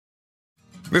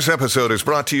This episode is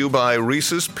brought to you by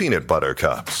Reese's Peanut Butter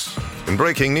Cups. In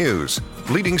breaking news,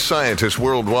 leading scientists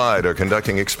worldwide are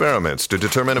conducting experiments to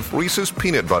determine if Reese's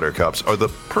Peanut Butter Cups are the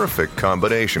perfect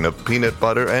combination of peanut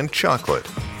butter and chocolate.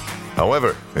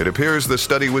 However, it appears the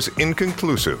study was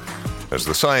inconclusive, as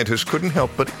the scientists couldn't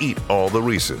help but eat all the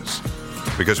Reese's.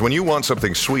 Because when you want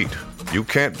something sweet, you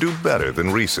can't do better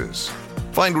than Reese's.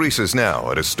 Find Reese's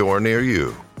now at a store near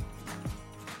you.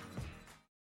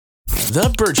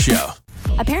 The Burt Show.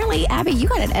 Apparently, Abby, you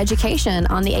got an education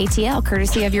on the ATL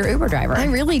courtesy of your Uber driver. I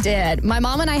really did. My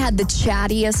mom and I had the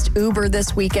chattiest Uber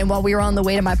this weekend while we were on the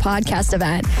way to my podcast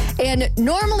event. And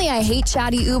normally I hate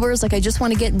chatty Ubers. Like, I just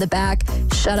want to get in the back,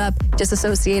 shut up,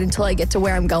 disassociate until I get to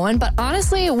where I'm going. But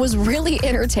honestly, it was really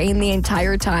entertained the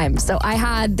entire time. So I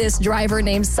had this driver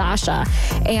named Sasha,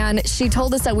 and she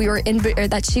told us that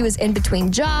that she was in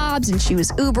between jobs and she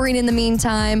was Ubering in the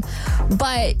meantime.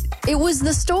 But it was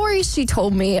the stories she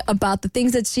told me about the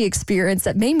things that she experienced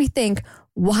that made me think,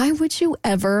 why would you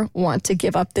ever want to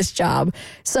give up this job?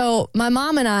 So my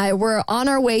mom and I were on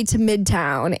our way to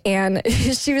Midtown, and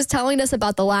she was telling us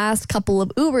about the last couple of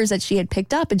Ubers that she had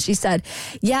picked up. And she said,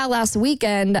 yeah, last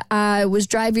weekend I was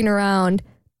driving around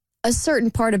a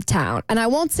certain part of town. And I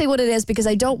won't say what it is because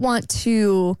I don't want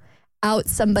to out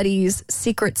somebody's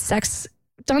secret sex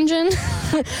dungeon.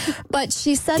 But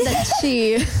she said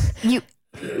that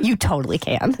You totally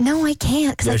can. No, I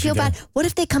can't because I Yes, feel you can. bad. What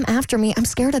if they come after me? I'm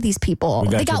scared of these people. We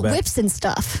got They got your back. whips and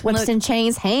stuff. Whips and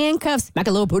chains, handcuffs, smack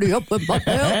a little booty up with my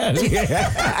belt.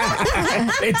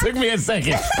 It took me a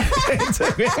second.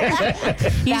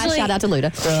 Usually, shout out to Luda.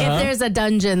 If there's a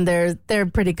dungeon, they're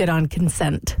pretty good on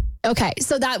consent. Okay,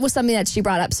 so that was something that she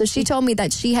brought up. So she told me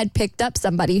that she had picked up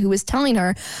somebody who was telling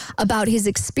her about his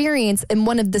experience in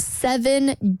one of the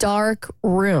 7 dark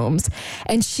rooms.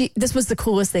 And this was the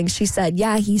coolest thing. She said,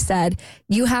 he said,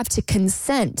 you have to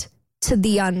consent to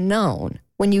the unknown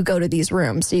when you go to these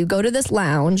rooms. So you go to this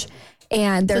lounge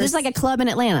and There's like a club in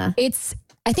Atlanta.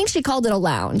 I think she called it a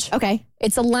lounge. Okay.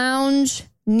 It's a lounge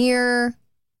near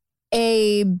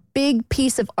a big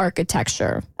piece of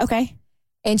architecture. Okay.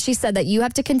 And she said that you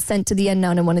have to consent to the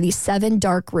unknown in one of these 7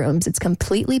 dark rooms. It's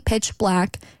completely pitch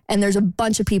black, and there's a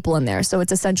bunch of people in there. So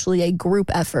it's essentially a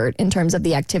group effort in terms of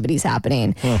the activities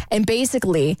happening. And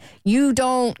basically, you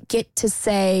don't get to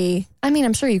say,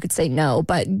 I'm sure you could say no,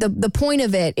 but the point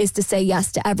of it is to say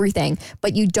yes to everything,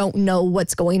 but you don't know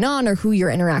what's going on or who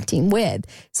you're interacting with.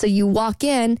 So you walk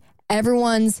in,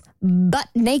 everyone's butt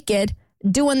naked,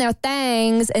 doing their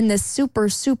things in this super,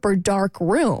 super dark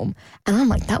room. And I'm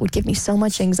like, that would give me so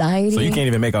much anxiety. So you can't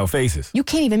even make out faces. You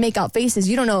can't even make out faces.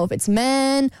 You don't know if it's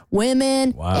men,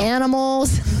 women,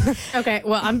 animals. Okay,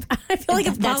 well, I feel like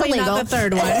it's That's probably illegal. not the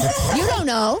third one. You don't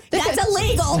know. That's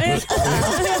illegal. There's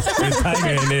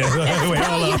tiger in there. Wait, hold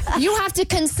on. You have to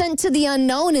consent to the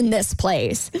unknown in this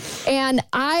place. And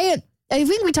I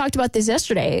think we talked about this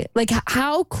yesterday, like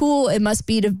how cool it must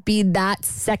be to be that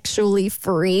sexually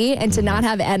free and to not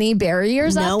have any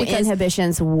barriers up. No because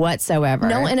inhibitions whatsoever.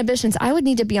 no inhibitions. I would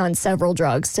need to be on several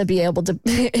drugs to be able to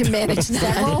manage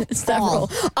that. Several.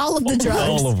 All of the drugs.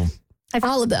 All of them.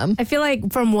 All of them. I feel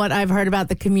like from what I've heard about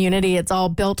the community, it's all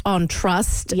built on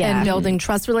trust and building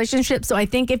trust relationships. So I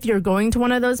think if you're going to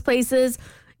one of those places,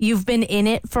 you've been in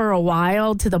it for a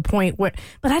while to the point where,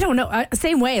 but I don't know,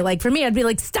 same way. Like for me, I'd be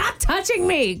like, stop touching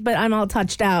me, but I'm all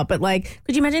touched out. But like,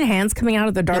 could you imagine hands coming out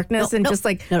of the darkness and just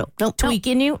like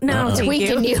tweaking you? No,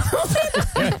 Tweaking you.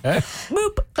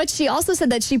 Boop. But she also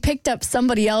said that she picked up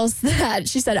somebody else that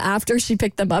she said after she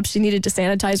picked them up, she needed to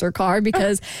sanitize her car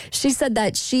because she said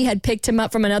that she had picked him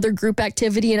up from another group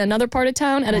activity in another part of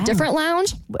town at a different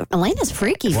lounge. Atlanta's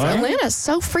freaky. What? Atlanta's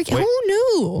so freaky. Who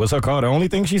knew? Was her car the only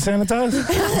thing she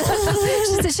sanitized?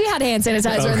 She said she had hand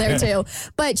sanitizer in there too.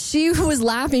 But she was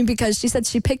laughing because she said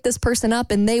she picked this person up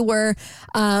and they were,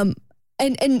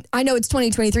 and I know it's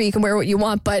 2023, you can wear what you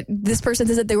want, but this person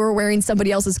said that they were wearing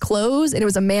somebody else's clothes and it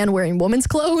was a man wearing woman's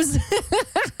clothes.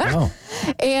 Oh.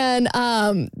 And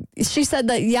she said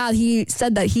that, he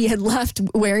said that he had left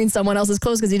wearing someone else's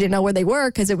clothes because he didn't know where they were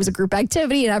because it was a group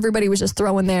activity and everybody was just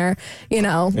throwing their,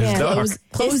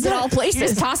 clothes at all You're places.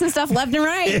 just tossing stuff left and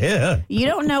right. Yeah. You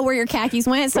don't know where your khakis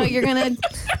went, so you're gonna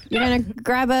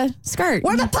grab a skirt.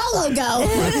 Where'd the polo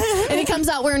go? And he comes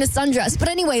out wearing a sundress. But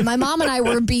anyway, my mom and I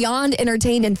were beyond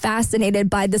entertained and fascinated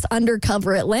by this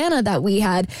undercover Atlanta that we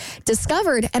had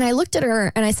discovered. And I looked at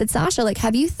her and I said, Sasha, like,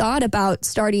 have you thought about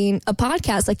starting a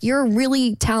podcast? Like, you're a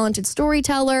really talented talented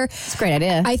storyteller. It's a great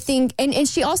idea. I think, and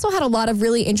she also had a lot of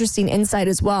really interesting insight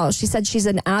as well. She said she's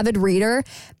an avid reader,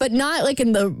 but not like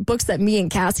in the books that me and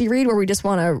Cassie read where we just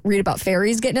want to read about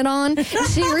fairies getting it on.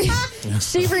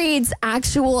 She reads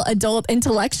actual adult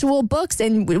intellectual books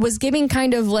and was giving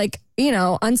kind of like,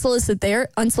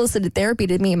 unsolicited therapy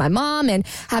to me and my mom and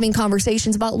having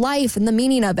conversations about life and the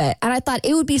meaning of it. And I thought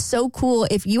it would be so cool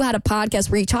if you had a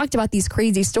podcast where you talked about these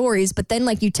crazy stories, but then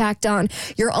like you tacked on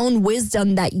your own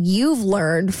wisdom that you've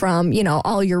learned from,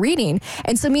 all your reading.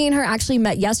 And so me and her actually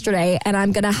met yesterday and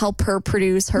I'm going to help her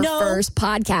produce her first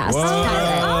podcast.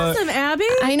 Awesome, Abby.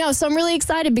 I know. So I'm really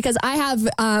excited because I have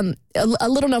a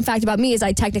little known fact about me is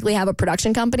I technically have a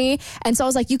production company. And so I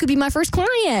was like, you could be my first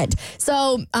client.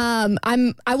 So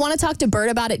I want to talk to Bert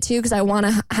about it too, because I want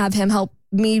to have him help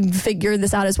me figure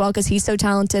this out as well, because he's so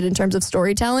talented in terms of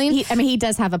storytelling. He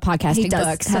does have a podcasting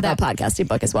book. Have a podcasting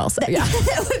book as well. So yeah,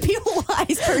 that would be a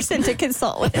wise person to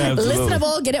consult with.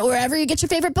 Listenable, get it wherever you get your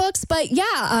favorite books. But yeah,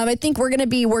 I think we're going to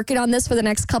be working on this for the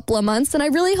next couple of months, and I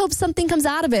really hope something comes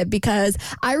out of it because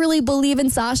I really believe in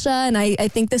Sasha, and I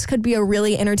think this could be a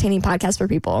really entertaining podcast for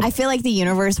people. I feel like the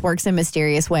universe works in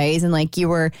mysterious ways, and like you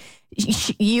were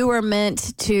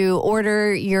meant to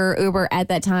order your Uber at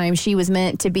that time. She was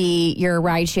meant to be your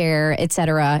rideshare,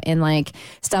 etc. And like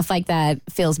stuff like that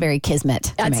feels very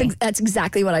kismet to me. That's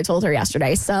exactly what I told her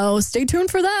yesterday. So stay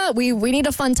tuned for that. We need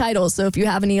a fun title. So if you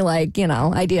have any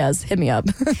ideas, hit me up.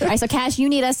 All right. So Cash, you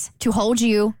need us to hold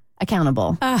you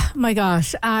accountable. My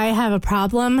gosh, I have a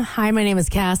problem. Hi, my name is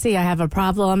Cassie. I have a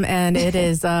problem, and it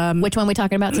is which one are we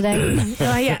talking about today?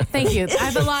 Yeah, thank you. I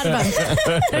have a lot of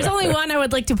them. There's only one I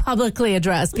would like to publicly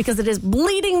address because it is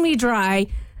bleeding me dry.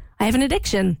 I have an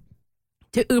addiction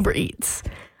to Uber Eats.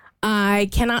 I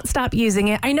cannot stop using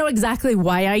it. I know exactly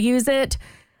why I use it,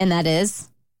 and that is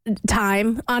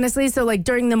time, honestly. So like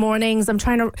during the mornings,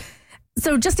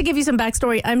 So just to give you some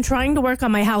backstory, I'm trying to work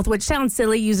on my health, which sounds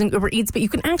silly using Uber Eats, but you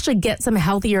can actually get some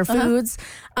healthier foods.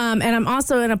 And I'm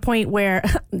also in a point where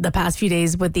the past few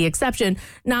days, with the exception,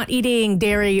 not eating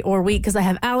dairy or wheat because I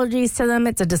have allergies to them.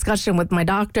 It's a discussion with my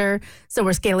doctor. So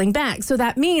we're scaling back. So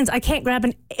that means I can't grab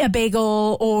a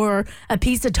bagel or a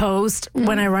piece of toast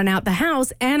when I run out the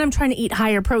house. And I'm trying to eat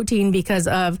higher protein because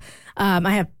of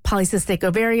I have polycystic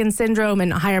ovarian syndrome,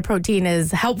 and higher protein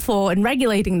is helpful in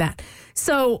regulating that.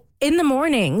 So in the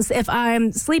mornings, if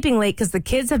I'm sleeping late because the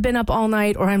kids have been up all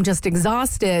night or I'm just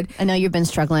exhausted. I know you've been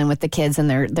struggling with the kids and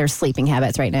their sleeping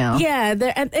habits right now. Yeah,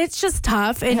 it's just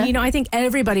tough. And, I think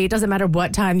everybody, it doesn't matter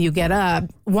what time you get up,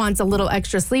 wants a little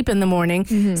extra sleep in the morning.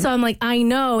 Mm-hmm. So I'm like, I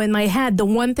know in my head, the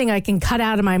one thing I can cut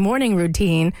out of my morning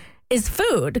routine is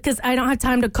food, because I don't have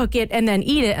time to cook it and then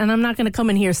eat it, and I'm not going to come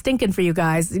in here stinking for you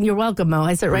guys. You're welcome, Mo.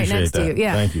 I sit right next to you.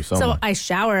 Yeah. Thank you so much. So I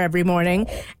shower every morning,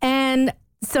 and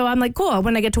so I'm like, cool,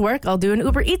 when I get to work, I'll do an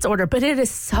Uber Eats order, but it is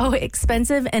so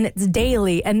expensive, and it's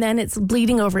daily, and then it's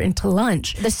bleeding over into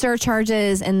lunch. The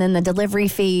surcharges and then the delivery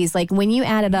fees, like when you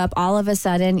add it up, all of a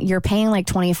sudden you're paying like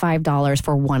 $25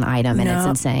 for one item, and it's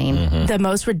insane. Mm-hmm. The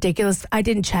most ridiculous, I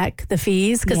didn't check the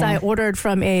fees because I ordered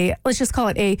from let's just call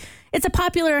it it's a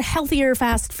popular, healthier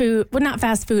fast food, well, not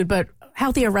fast food, but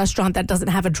healthier restaurant that doesn't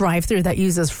have a drive-through that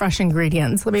uses fresh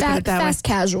ingredients. Let me put it that way. Fast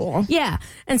casual. Yeah.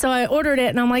 And so I ordered it,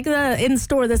 and I'm like, in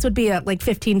store, this would be at like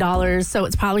 $15. So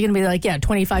it's probably going to be like,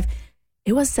 $25.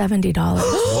 It was $70.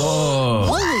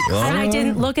 Whoa. And I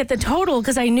didn't look at the total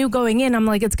because I knew going in, I'm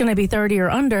like, it's going to be 30 or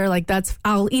under. Like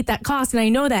I'll eat that cost. And I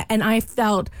know that. And I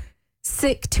felt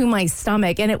sick to my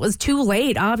stomach, and it was too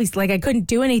late, obviously. Like I couldn't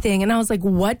do anything. And I was like,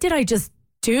 what did I just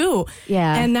do?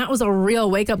 Yeah. And that was a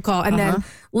real wake-up call. And then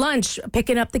lunch,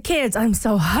 picking up the kids. I'm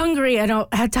so hungry. I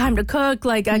don't have time to cook.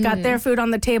 Like I got their food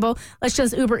on the table. Let's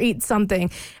just Uber eat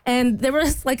something. And there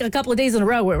was like a couple of days in a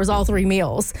row where it was all 3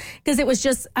 meals, because it was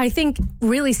just, I think,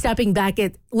 really stepping back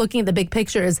at looking at the big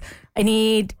picture is I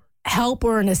need help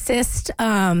or an assist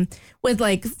with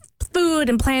like food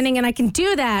and planning, and I can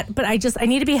do that, but I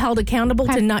need to be held accountable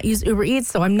to not use Uber Eats,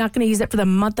 so I'm not going to use it for the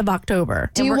month of October.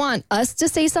 Do you want us to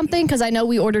say something? Because I know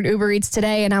we ordered Uber Eats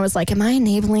today, and I was like, am I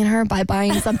enabling her by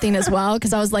buying something as well?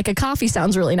 Because I was like, a coffee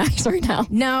sounds really nice right now.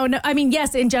 No, I mean,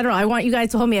 yes, in general, I want you guys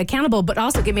to hold me accountable, but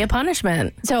also give me a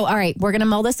punishment. So, all right, we're going to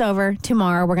mull this over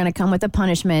tomorrow. We're going to come with a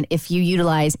punishment if you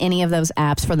utilize any of those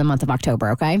apps for the month of October,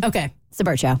 okay? Okay. It's The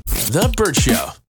Bert Show. The Bert Show.